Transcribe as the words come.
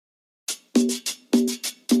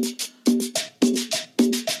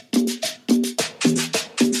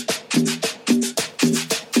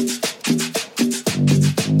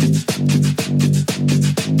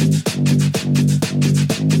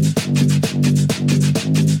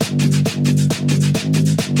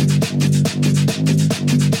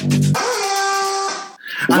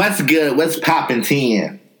What's good? What's poppin'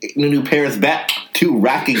 10? New Paris back to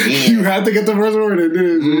rock again. You have to get the first word in,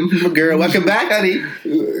 didn't you? Girl, welcome back, honey.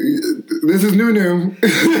 This is Nunu.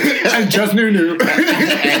 And just Nunu.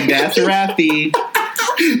 And that's Rafi.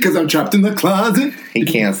 Because I'm trapped in the closet. He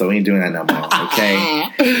canceled. He ain't doing that no more. Okay.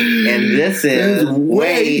 And this is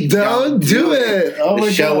Wait, Don't Do It. Oh the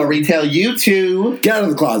my show God. where we tell you to Get out of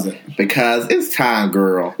the closet. because it's time,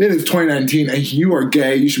 girl. It is 2019 and you are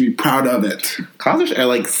gay. You should be proud of it. Closets are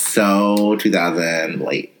like so 2000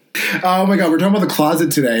 late. Oh my God, we're talking about the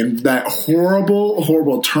closet today. And that horrible,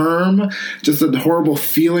 horrible term, just a horrible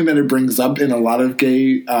feeling that it brings up in a lot of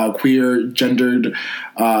gay, queer, gender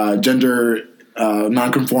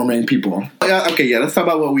non-conforming people. Okay, yeah, let's talk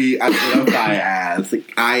about what we identify as.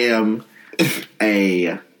 I am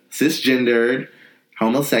a cisgendered,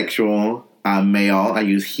 homosexual, male. I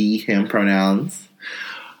use he, him pronouns.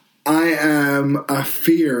 I am a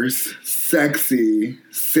fierce, sexy,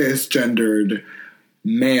 cisgendered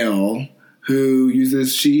male who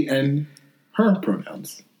uses she and her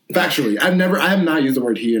pronouns. Factually, I have not used the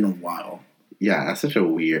word he in a while. Yeah, that's such a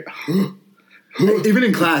weird... Even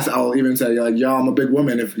in class, I'll even say, like, yo, I'm a big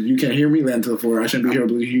woman. If you can't hear me, land to the floor. I shouldn't be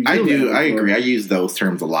here. I agree. I use those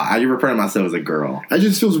terms a lot. I refer to myself as a girl. I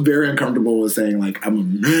just feel very uncomfortable with saying, like, I'm a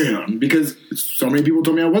man. Because so many people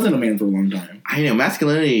told me I wasn't a man for a long time. I know.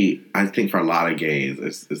 Masculinity, I think for a lot of gays,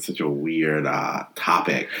 is such a weird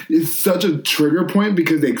topic. It's such a trigger point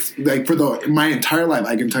because, my entire life,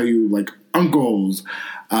 I can tell you, like, uncles,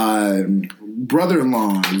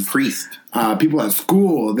 brother-in-laws, Priest. People at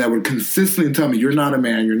school that would consistently tell me, you're not a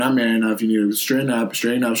man, you're not man enough, you need to straighten up,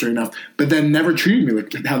 but then never treated me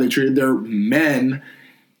like how they treated their men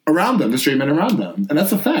around them, the straight men around them. And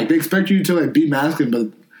that's a fact. They expect you to, like, be masculine,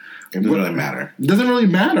 but It doesn't really matter. It doesn't really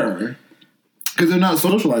matter. Because they're not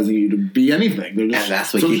socializing you to be anything. They're just And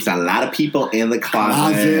that's what keeps a lot of people in the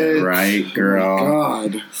closet. Right, girl? Oh,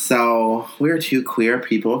 God. So, we're two queer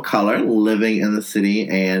people of color living in the city,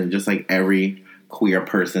 and just like every queer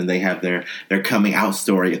person, they have their coming out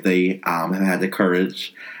story if they have had the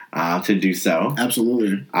courage to do so.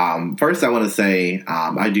 Absolutely. First, I want to say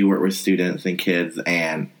I do work with students and kids,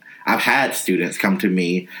 and I've had students come to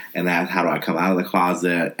me and ask, how do I come out of the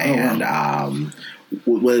closet? And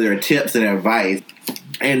whether there are tips and advice.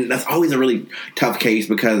 And that's always a really tough case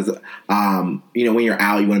because, when you're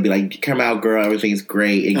out, you want to be like, come out, girl, everything's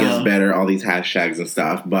great, it gets better, all these hashtags and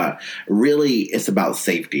stuff. But really, it's about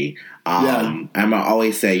safety. I'm going to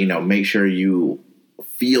always say, make sure you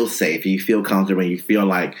feel safe, you feel comfortable, you feel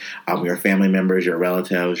like your family members, your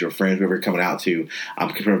relatives, your friends, whoever you're coming out to,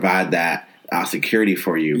 can provide that security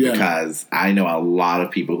for you, because I know a lot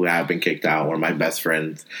of people who have been kicked out. One of my best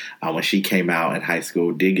friends, when she came out in high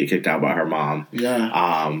school, did get kicked out by her mom.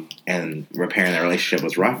 And repairing that relationship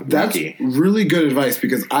was rough. That's really good advice,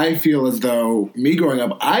 because I feel as though me growing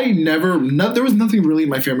up, there was nothing really in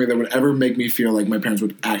my family that would ever make me feel like my parents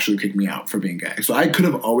would actually kick me out for being gay. So I could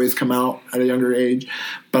have always come out at a younger age,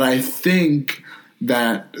 but I think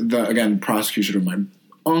that prosecution of my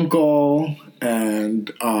uncle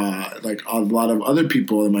and like a lot of other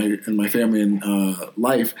people in my family and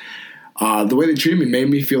life, the way they treated me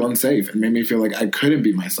made me feel unsafe and made me feel like I couldn't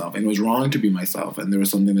be myself, and it was wrong to be myself, and there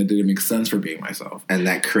was something that didn't make sense for being myself. And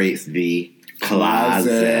that creates the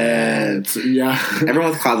closet. Yeah.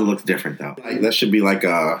 Everyone's closet looks different, though. Like, that should be like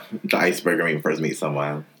the icebreaker when you first meet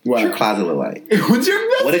someone. What's your closet look like? What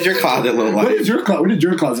did your closet look like? What did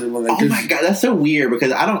your closet look like? Oh my God, that's so weird,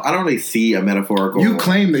 because I don't really see a metaphorical. You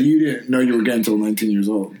claim that you didn't know you were gay until 19 years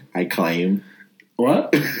old. I claim.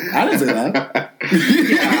 What? I didn't say that.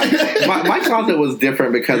 Yeah, my closet was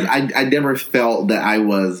different because I never felt that I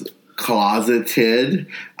was closeted,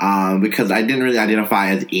 because I didn't really identify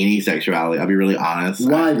as any sexuality. I'll be really honest.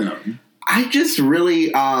 Why though? I just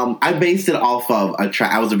really, I based it off of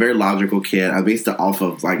I was a very logical kid. I based it off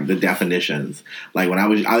of like the definitions. Like when I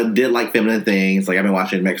did like feminine things. Like I've been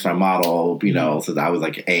watching Next Top Model, since I was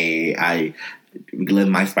like I lived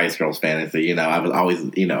my Spice Girls fantasy. I was always,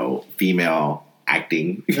 female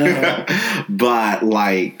acting, but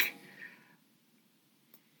like.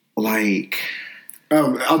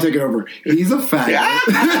 Oh, I'll take it over. He's a faggot.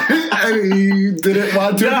 And he didn't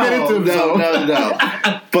want to admit it to himself. No.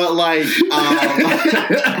 But like,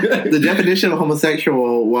 the definition of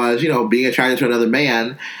homosexual was, being attracted to another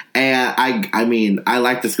man. And I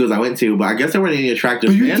liked the schools I went to, but I guess there weren't any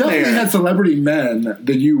attractive men there. But you definitely had celebrity men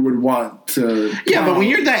that you would want to. Yeah, but when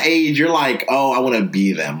you're that age, you're like, oh, I want to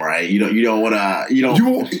be them, right? You don't want to.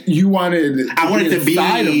 You wanted. I wanted to be.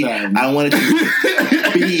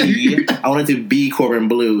 I wanted to be Corbin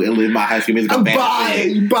Blue and live my High School Musical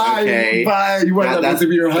fantasy. Bye. You wanted that to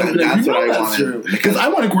be your husband. That's what I wanted. Because I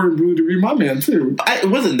wanted wanted Corbin Bleu to be my man too. It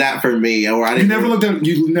wasn't that for me, or I didn't.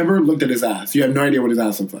 You never looked at his ass. You have no idea what his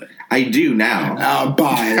ass looks like. I do now.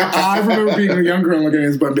 Bye. I remember being a young girl and looking at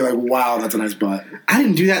his butt and be like, "Wow, that's a nice butt." I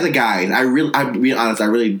didn't do that to guys. I'll be honest, I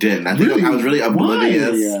really didn't. I think I was really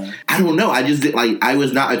oblivious. Why? I don't know. I just did I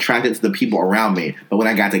was not attracted to the people around me. But when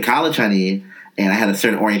I got to college, honey, and I had a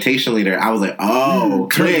certain orientation leader, I was like, "Oh,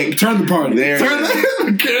 click, turn the party." There,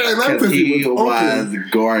 because he was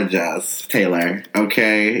gorgeous, Taylor.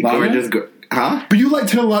 Okay, Lautner? gorgeous. Huh? But you liked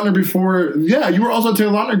Taylor Lautner before. Yeah, you were also a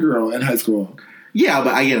Taylor Lautner girl in high school. Yeah,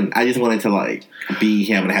 but again, I just wanted to be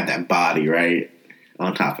him and have that body, right?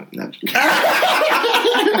 On top of that.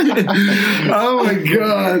 Oh my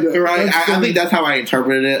god! Right, I think that's how I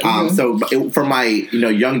interpreted it. So for my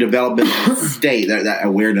young development state, that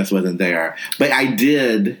awareness wasn't there. But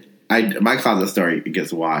my closet story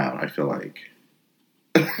gets wild. I feel like.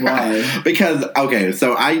 Why? Because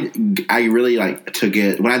so I really took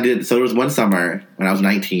it when I did. So there was one summer when I was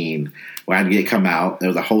 19 where I had to come out. There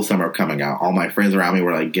was a whole summer of coming out. All my friends around me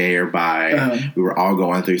were gay or bi. Uh-huh. We were all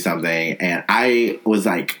going through something, and I was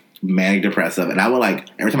manic depressive. And I would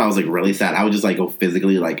every time I was really sad, I would just go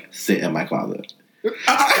physically sit in my closet.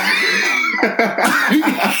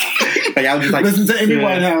 I would just listen to Amy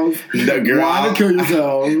Winehouse. Girl, want to kill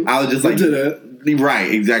yourself. I was just did it.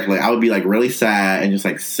 Right, exactly. I would be really sad and just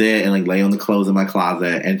sit and lay on the clothes in my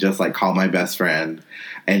closet and just call my best friend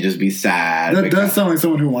and just be sad. That does sound like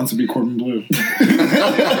someone who wants to be Corbin Bleu.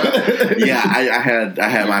 Yeah, I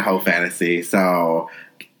had my whole fantasy. So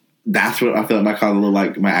that's what I feel my closet looked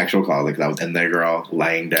like, my actual closet, because I was in there, girl,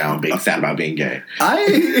 laying down, being sad about being gay.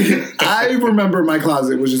 I remember my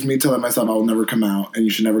closet was just me telling myself I will never come out, and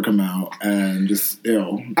you should never come out, and just,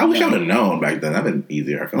 I wish I would have known back then. That would have been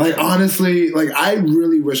easier. Honestly, I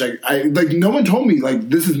really wish I no one told me,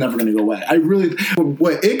 this is never going to go away.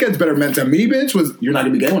 What it gets better meant to me, bitch, was you're not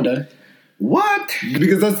going to be gay one day. What?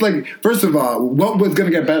 Because that's first of all, what was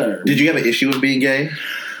going to get better? Did you have an issue with being gay?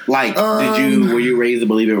 Were you raised to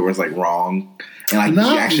believe it was wrong? And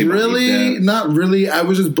not you actually really, not really. I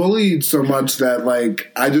was just bullied so much that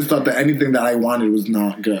I just thought that anything that I wanted was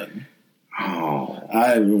not good. Oh,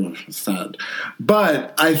 I was sad.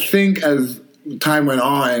 But I think as time went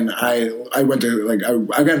on, I went to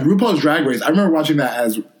again RuPaul's Drag Race. I remember watching that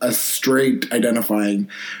as a straight identifying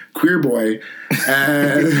queer boy,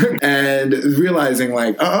 and realizing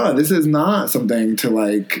this is not something to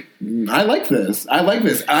I like this.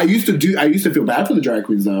 I used to feel bad for the drag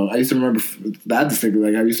queens though. I used to remember that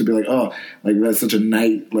distinctly. I used to be that's such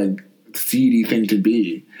a seedy thing to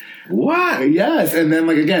be. What? Yes, and then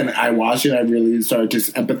again, I watched it. I really started to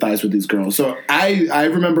empathize with these girls. So I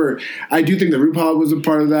remember. I do think that RuPaul was a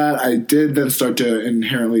part of that. I did then start to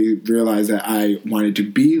inherently realize that I wanted to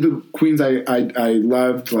be the queens I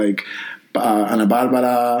loved. Ana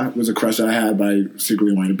Barbara was a crush that I had, but I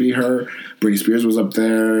secretly wanted to be her. Britney Spears was up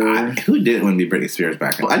there. Who didn't want to be Britney Spears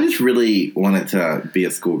back then? I just really wanted to be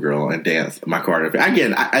a schoolgirl and dance my choreography.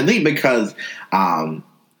 Again, I think because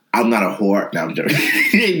I'm not a whore. No, I'm joking.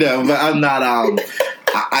 But I'm not.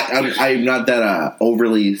 I'm not that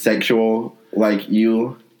overly sexual like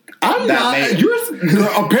you. I'm not.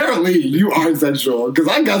 Girl, apparently, you are sensual because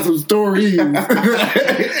I got some stories. I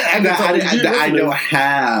don't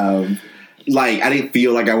have. I didn't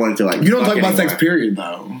feel like I wanted to You don't talk about sex, period,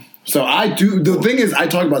 though. So I do. The thing is, I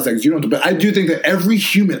talk about sex. You don't. But I do think that every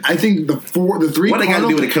human. I think the three. What they got to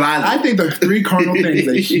do with the closet? I think the three cardinal things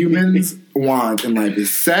that humans want in life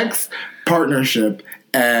is sex, partnership,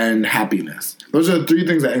 and happiness. Those are the three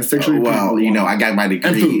things that instinctually. I got my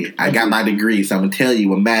degree. I got my degree, so I'm gonna tell you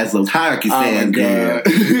what Maslow's hierarchy stands.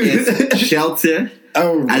 It's shelter,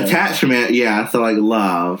 attachment. Yeah, so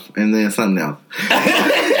love, and then something else.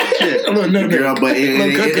 No, girl, but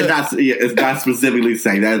it's not specifically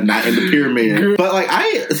saying that's not in the pyramid. Girl. But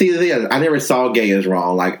I see the thing is, I never saw gay as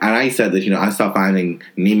wrong. And I said that I saw Finding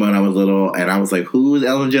Nemo when I was little, and I was like, who is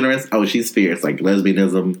Ellen DeGeneres? Oh, she's fierce,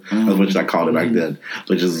 lesbianism. That's what I called it back then,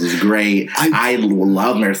 which was great. I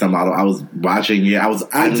love Marissa Model. I was watching it. I was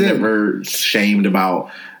never shamed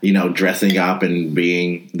about dressing up and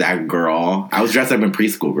being that girl. I was dressed up in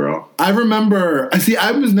preschool, girl. I remember.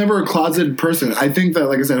 I was never a closeted person. I think that,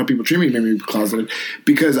 like I said, how people treat me made me closeted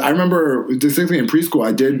because I remember distinctly in preschool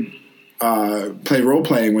I did play role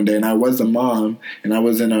playing one day, and I was the mom, and I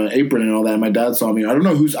was in an apron and all that. And my dad saw me. I don't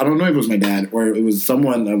know if it was my dad or it was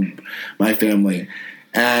someone of my family,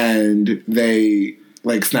 and they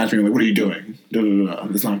snatched me. What are you doing?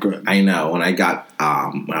 That's not good. I know. When I got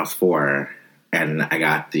when I was 4. And I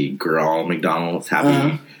got the girl McDonald's Happy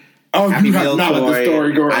you have not let the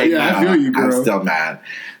story go. I feel you, girl. I'm still mad.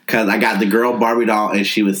 Because I got the girl Barbie doll, and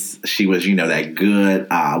she was that good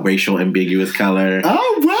racial ambiguous color.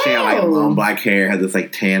 Oh wow! She had like long black hair, had this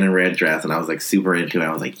like tan and red dress, and I was like super into it.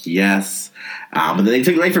 I was like, yes. But then they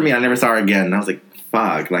took it away from me. And I never saw her again. And I was like,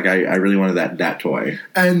 fuck! Like I really wanted that toy.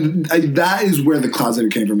 And that is where the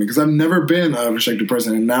closet came from me, because I've never been a restricted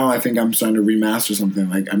person, and now I think I'm starting to remaster something.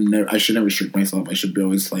 Like I should never restrict myself. I should be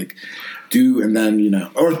always like do and then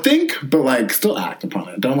or think, but like still act upon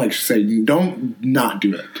it. Don't like say don't not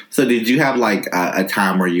do it. So did you have like a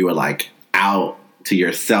time where you were like out to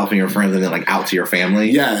yourself and your friends, and then like out to your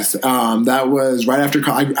family? Yes, that was right after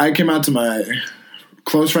I came out to my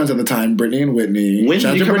close friends at the time, Brittany and Whitney. When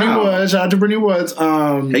did you come out? Shout out to Brittany Woods.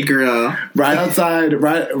 Hey, girl. Right outside,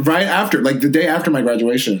 right after, like the day after my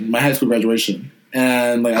graduation, my high school graduation.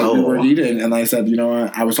 And like we were eating, and I said, you know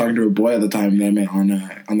what? I was talking to a boy at the time that I met on the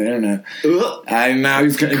internet. And now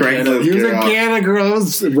he's in Canada. He was in Canada, girl. It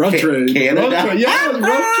was rough trade. Canada? Yeah,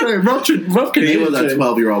 rough Canadian. He was a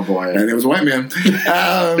 12-year-old boy. And it was a white man.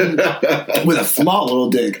 With a small little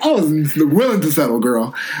dick. I was willing to settle,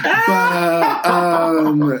 girl. But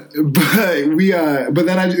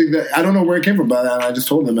then I don't know where it came from, but I just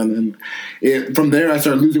told them, and then from there I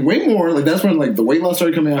started losing weight more. Like that's when like the weight loss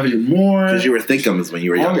started coming out even more. Because you were thickums when you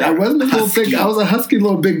were younger. I wasn't a little thick. I was a husky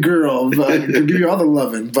little big girl, but to give you all the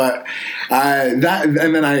loving. But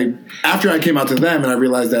after I came out to them and I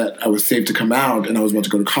realized that I was safe to come out and I was about to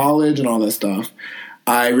go to college and all that stuff,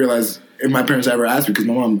 I realized if my parents ever asked me, because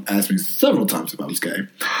my mom asked me several times if I was gay,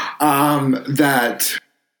 that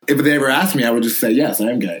if they ever asked me, I would just say yes, I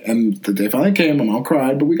am gay. And the day finally came, my mom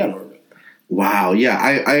cried, but we got over it. Wow, yeah,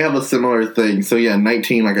 I have a similar thing. So yeah,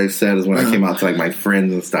 19, like I said, is when I came out to like my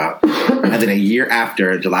friends and stuff. And then a year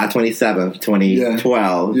after, July 27th,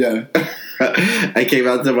 2012, I came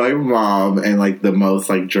out to my mom in like the most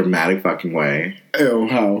like dramatic fucking way. Ew,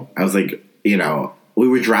 how? I was like, we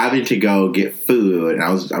were driving to go get food, and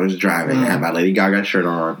I was driving, and I had my Lady Gaga shirt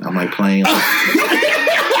on. I'm like playing.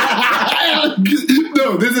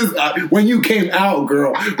 No, this is when you came out,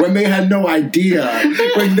 girl. When they had no idea.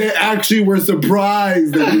 When they actually were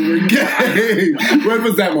surprised that you were gay. When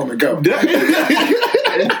was that moment? Go.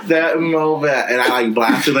 That moment, and I like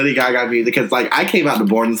blasted Lady Gaga music because like I came out to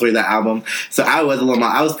Born This Way, that album, so I was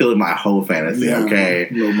feeling my whole fantasy. Okay,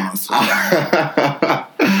 little monster.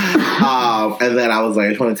 And then I was like, I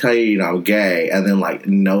just want to tell you, I'm gay. And then like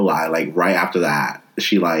no lie, like right after that,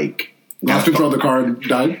 she like. Lost control of the car and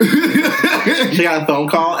died. She got a phone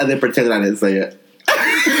call and then pretended I didn't say it.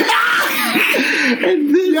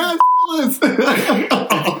 And then, yes,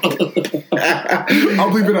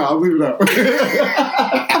 I'll bleep it out.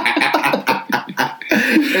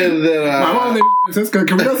 And then my mom named Francisca.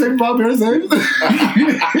 Can we not say Bob Harris' name?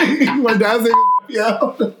 My dad's name is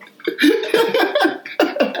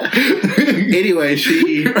Anyway,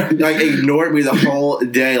 she like ignored me the whole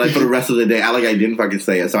day, like for the rest of the day. I didn't fucking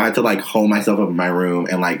say it, so I had to like hold myself up in my room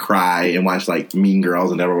and like cry and watch like Mean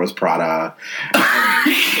Girls and Never Was Prada,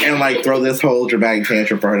 and like throw this whole dramatic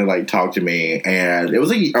tantrum for her to like talk to me. And it was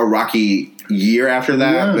like a rocky year after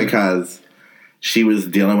that because she was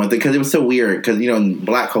dealing with it because it was so weird. Because in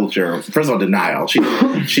Black culture, first of all, denial. She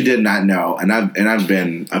did not know, and I've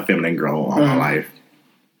been a feminine girl all my life.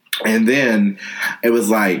 And then it was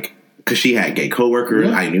like, because she had gay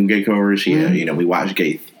coworkers, I knew gay coworkers. She had, we watched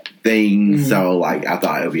gay things, so like I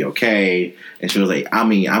thought it would be okay. And she was like, I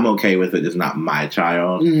mean, I'm okay with it. It's not my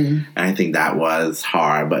child, and I think that was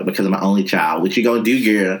hard. But because I'm my only child, what you gonna do,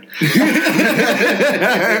 girl? You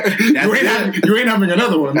ain't having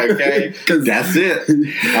another one, okay? That's it.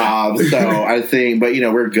 So I think, but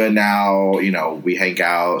we're good now. We hang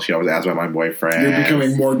out. She always asks about my boyfriend. You're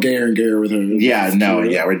becoming more gayer and gayer with her.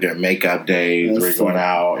 We're doing makeup days. We're going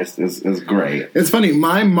out. It's great. It's funny.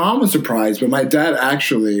 My mom was surprised, but my dad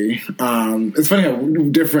actually. It's funny how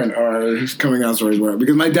different our coming out stories were,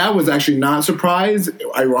 because my dad was actually not surprised,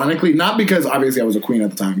 ironically, not because obviously I was a queen at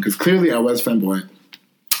the time, because clearly I was femboy.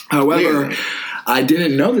 However, I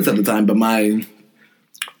didn't know this at the time, but my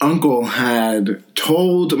uncle had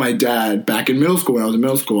told my dad back in middle school, when I was in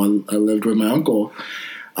middle school, I lived with my uncle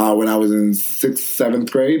when I was in 6th,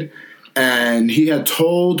 7th grade, and he had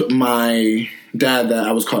told my dad that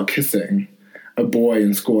I was caught kissing a boy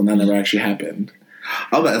in school, and that never actually happened.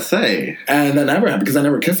 I was about to say. And that never happened because I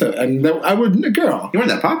never kissed her. And I would, girl. You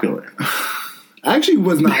weren't that popular. I actually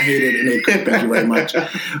was not hated in 8th grade, thank you very much.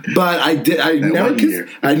 But I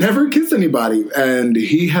never kissed anybody. And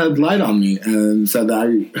he had lied on me and said that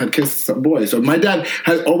I had kissed some boy. So my dad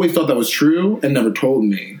had always thought that was true and never told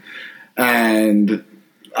me. And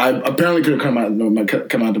I apparently could have come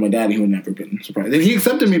out to my dad. He would never have been surprised. And he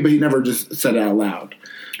accepted me, but he never just said it out loud.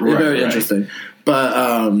 Very interesting.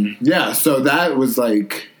 But yeah, so that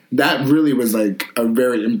really was like a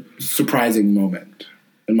very surprising moment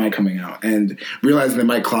in my coming out, and realizing that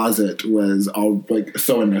my closet was all like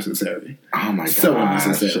so unnecessary. Oh my god, so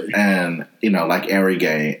unnecessary. And like every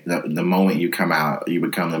gay, the moment you come out, you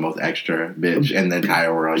become the most extra bitch in the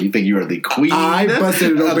entire world. You think you are the queen. I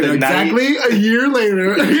busted it open exactly a year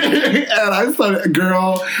later, and I started,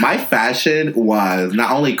 girl. My fashion was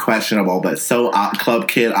not only questionable, but so club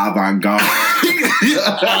kid avant-garde.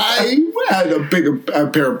 I had a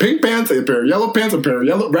pair of pink pants, a pair of yellow pants, a pair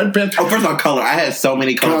of red pants. Oh, first of all, color. I had so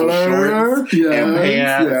many colorful shorts and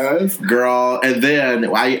pants, girl. And then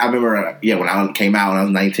I remember, when I came out when I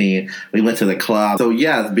was 19, we went to the club. So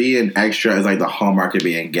yes, being extra is like the hallmark of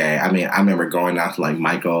being gay. I mean, I remember going out to like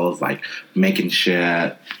Michael's, like making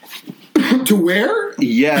shit. To wear?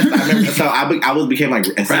 Yes, I remember. So I became like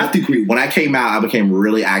crafty queen. When I came out, I became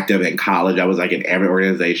really active in college. I was like in every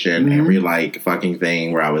organization, every like fucking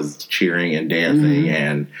thing where I was cheering and dancing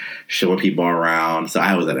and showing people around. So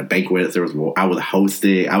I was at a banquet. I was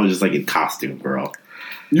hosting. I was just like in costume, girl.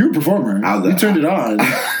 You were a performer. You turned it on.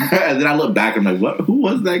 And then I look back, I'm like, what? Who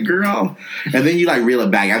was that girl? And then you like reel it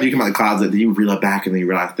back. After you come out of the closet, then you reel it back and then you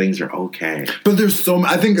realize things are okay. But there's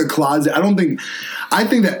I think a closet, I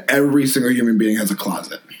think that every single human being has a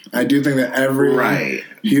closet. I do think that every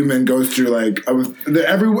human goes through like,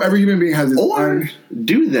 every human being has its own.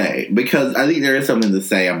 Do they? Because I think there is something to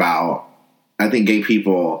say about, I think gay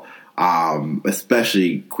people,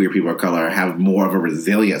 especially queer people of color, have more of a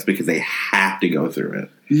resilience because they have to go through it.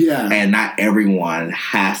 Yeah. And not everyone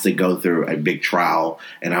has to go through a big trial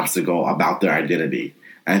and obstacle about their identity.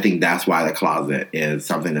 I think that's why the closet is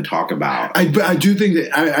something to talk about. But I do think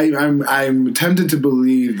that I'm tempted to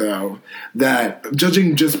believe, though, that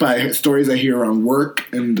judging just by stories I hear on work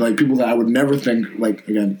and like people that I would never think, like,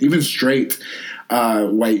 again, even straight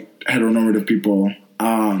white heteronormative people,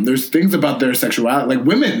 there's things about their sexuality. Like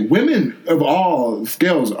women of all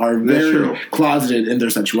scales are very closeted in their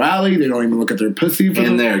sexuality. They don't even look at their pussy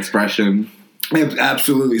in their expression.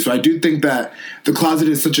 Absolutely. So I do think that the closet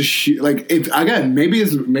is such a maybe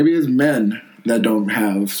it's men that don't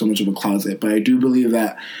have so much of a closet, but I do believe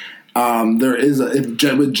that there is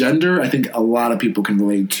with gender. I think a lot of people can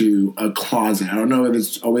relate to a closet. I don't know if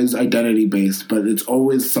it's always identity based, but it's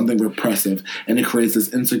always something repressive, and it creates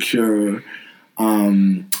this insecure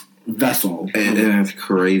vessel. And it's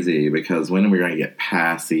crazy because when are we going to get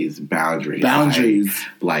past these boundaries? Not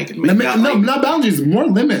boundaries, more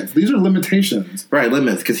limits. These are limitations. Right,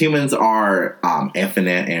 limits, because humans are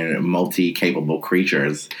infinite and multi-capable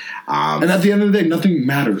creatures. And at the end of the day, nothing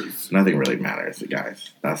matters. Nothing really matters,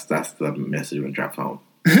 guys. That's the message when dropped home.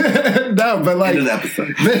 No, but like end of the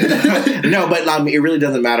episode. No, but it really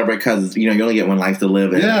doesn't matter because you only get one life to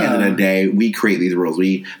live. And at the end of the day, we create these rules.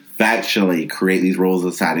 We factually create these rules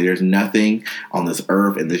of society. There's nothing on this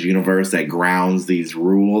earth in this universe that grounds these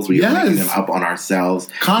rules. We make them up on ourselves.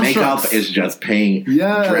 Constructs. Makeup is just paint.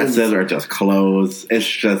 Dresses are just clothes. It's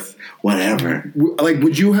just whatever. Like,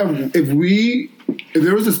 would you have if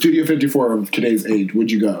there was a Studio 54 of today's age?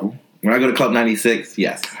 Would you go? When I go to Club 96,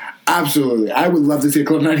 yes. Absolutely. I would love to see a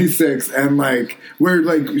Club 96 and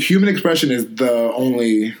where human expression is the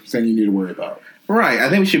only thing you need to worry about. Right. I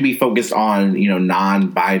think we should be focused on,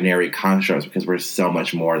 non-binary constructs because we're so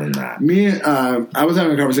much more than that. I was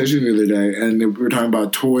having a conversation the other day and we were talking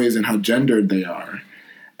about toys and how gendered they are.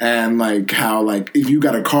 And how if you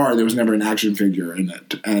got a car, there was never an action figure in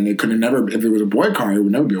it. And it could have never, if it was a boy car, it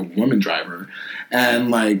would never be a woman driver.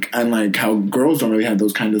 And how girls don't really have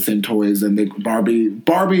those kind of same toys. And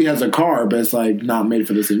Barbie has a car, but it's not made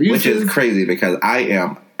for the same uses. Which is crazy because I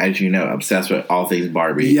am, as you know, obsessed with all things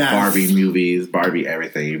Barbie. Yes. Barbie movies, Barbie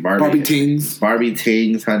everything. Barbie teens. Barbie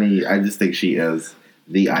teens, honey. I just think she is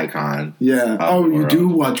the icon. Yeah. You do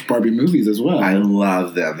watch Barbie movies as well. I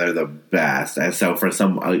love them. They're the best. And so for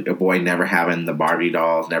a boy never having the Barbie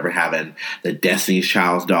dolls, never having the Destiny's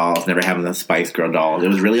Child dolls, never having the Spice Girl dolls, it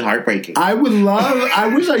was really heartbreaking. I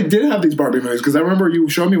wish I did have these Barbie movies because I remember you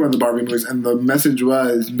showed me one of the Barbie movies and the message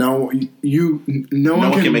was no one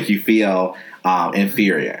can make you feel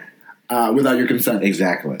inferior. Without your consent.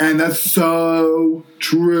 Exactly. And that's so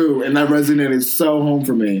true. And that resonated so home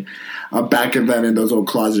for me back then in those old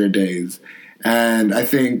closeted days. And I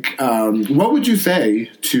think, what would you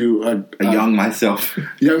say to a young myself?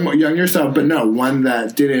 Young yourself, but no, one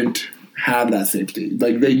that didn't have that safety.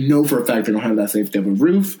 They know for a fact they don't have that safety of a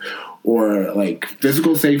roof or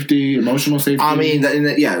physical safety, emotional safety. I mean,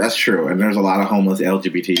 yeah, that's true. And there's a lot of homeless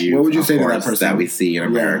LGBT youth. What would you say to that person that we see in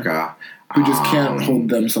America? who just can't hold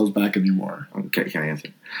themselves back anymore. Okay, can I answer?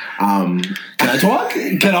 Can I talk?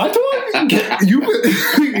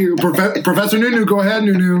 You, Professor Nunu, go ahead,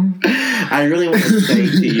 Nunu. I really want to say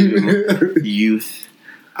to you, youth,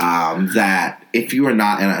 that if you are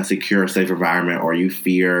not in a secure, safe environment or you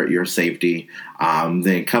fear your safety,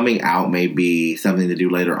 then coming out may be something to do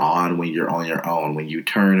later on when you're on your own, when you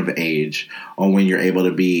turn of age, or when you're able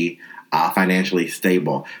to be financially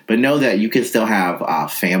stable. But know that you can still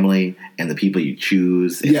have family and the people you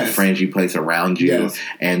choose and the friends you place around you. Yes.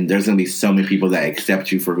 And there's going to be so many people that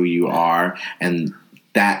accept you for who you are. And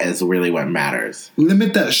that is really what matters.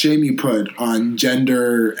 Limit that shame you put on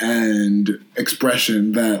gender and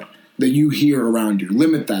expression that you hear around you.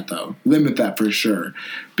 Limit that, though. Limit that for sure.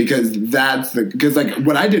 Because like,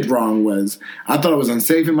 what I did wrong was I thought I was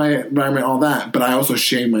unsafe in my environment, all that, but I also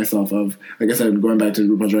shamed myself of, like I said, going back to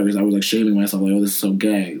RuPaul's Drag Race, I was, like, shaming myself, like, oh, this is so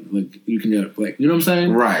gay. Like, you can get, like, you know what I'm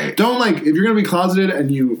saying? Right. Don't, like, if you're going to be closeted and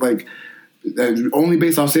you, like, only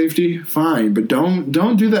based off safety, fine, but don't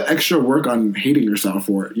do the extra work on hating yourself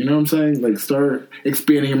for it. You know what I'm saying? Like, start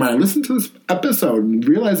expanding your mind. Listen to this episode and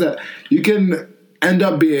realize that you can end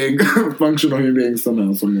up being functional human beings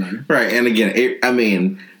somehow, somewhere. Right, and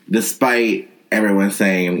again, despite everyone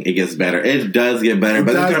saying it gets better, it does get better,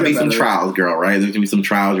 but there's going to be some trials, girl, right? There's going to be some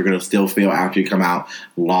trials you're going to still feel after you come out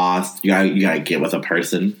lost. You got to get with a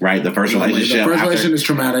person, right? The first relationship. The first relationship is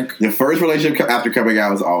traumatic. The first relationship after coming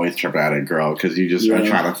out is always traumatic, girl, because you just are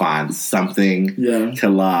trying to find something to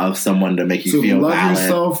love, someone to make you feel love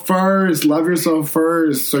valid. Love yourself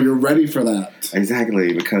first, so you're ready for that.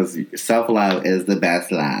 Exactly, because self-love is the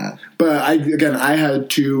best love. But I had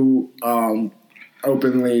two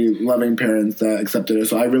openly loving parents that accepted it,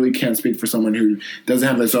 so I really can't speak for someone who doesn't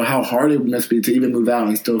have that. So how hard it must be to even move out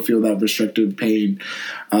and still feel that restricted pain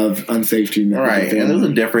of unsafety. Right, and there's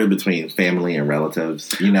a difference between family and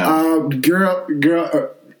relatives, you know. Girl,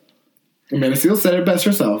 Amanda Seales said it best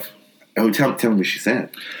herself. Oh, tell me what she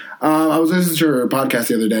said. I was listening to her podcast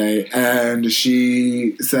the other day, and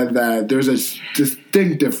she said that there's a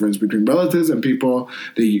distinct difference between relatives and people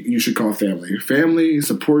that you should call family. Family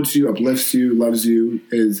supports you, uplifts you, loves you,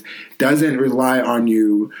 doesn't rely on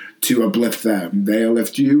you to uplift them. They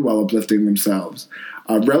uplift you while uplifting themselves.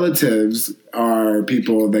 Relatives are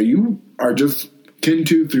people that you are just kin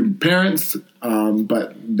to through parents,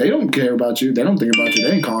 but they don't care about you. They don't think about you.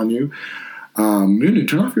 They ain't calling you. Nunu,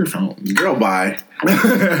 turn off your phone. Girl, bye.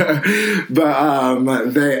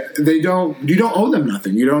 But they don't. You don't owe them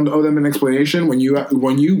nothing. You don't owe them an explanation. When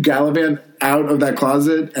you gallivant out of that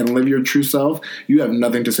closet and live your true self, you have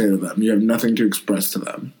nothing to say to them. You have nothing to express to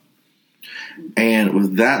them. And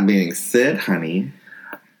with that being said, honey,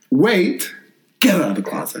 wait, get out of the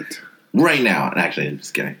closet. Right now, and actually, I'm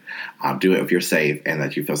just kidding. Do it if you're safe and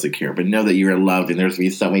that you feel secure. But know that you are loved, and there's going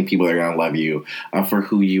to be so many people that are going to love you for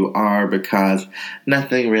who you are, because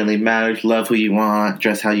nothing really matters. Love who you want,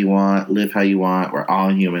 dress how you want, live how you want. We're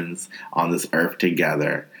all humans on this earth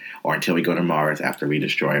together, or until we go to Mars after we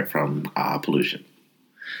destroy it from pollution.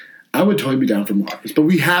 I would totally be down for Mars, but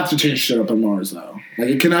we have to change shit up on Mars, though. Like,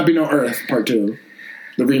 it cannot be no Earth, part 2,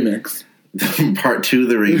 the remix. Part 2,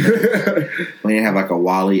 the remix. When you have like a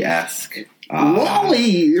Wall-E-esque.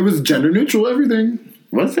 Wall-E! It was gender neutral, everything.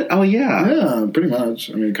 Was it? Oh, yeah. Yeah, pretty much.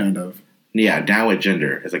 I mean, kind of. Yeah, down with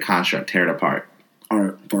gender as a construct. Tear it apart.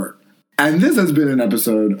 Part. And this has been an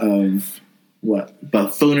episode of what?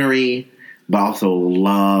 Buffoonery, but also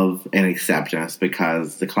love and acceptance,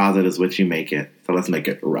 because the closet is what you make it. So let's make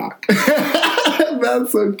it rock.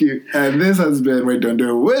 That's so cute. And this has been Wait Don't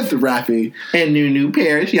Do It with Rafi and Nunu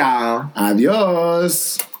Parrish, y'all.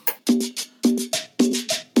 Adios.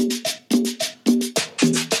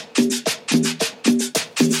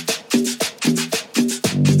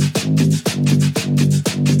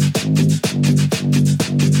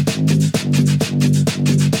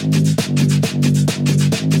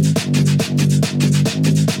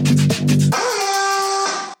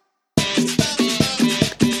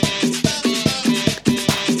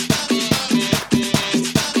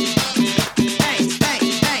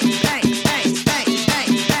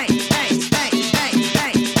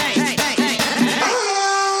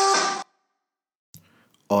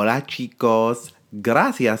 Hola chicos,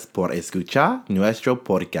 gracias por escuchar nuestro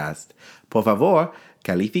podcast. Por favor,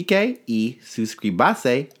 califique y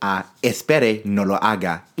suscríbase a Espere No Lo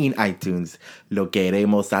Haga en iTunes. Lo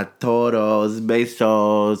queremos a todos.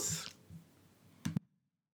 Besos.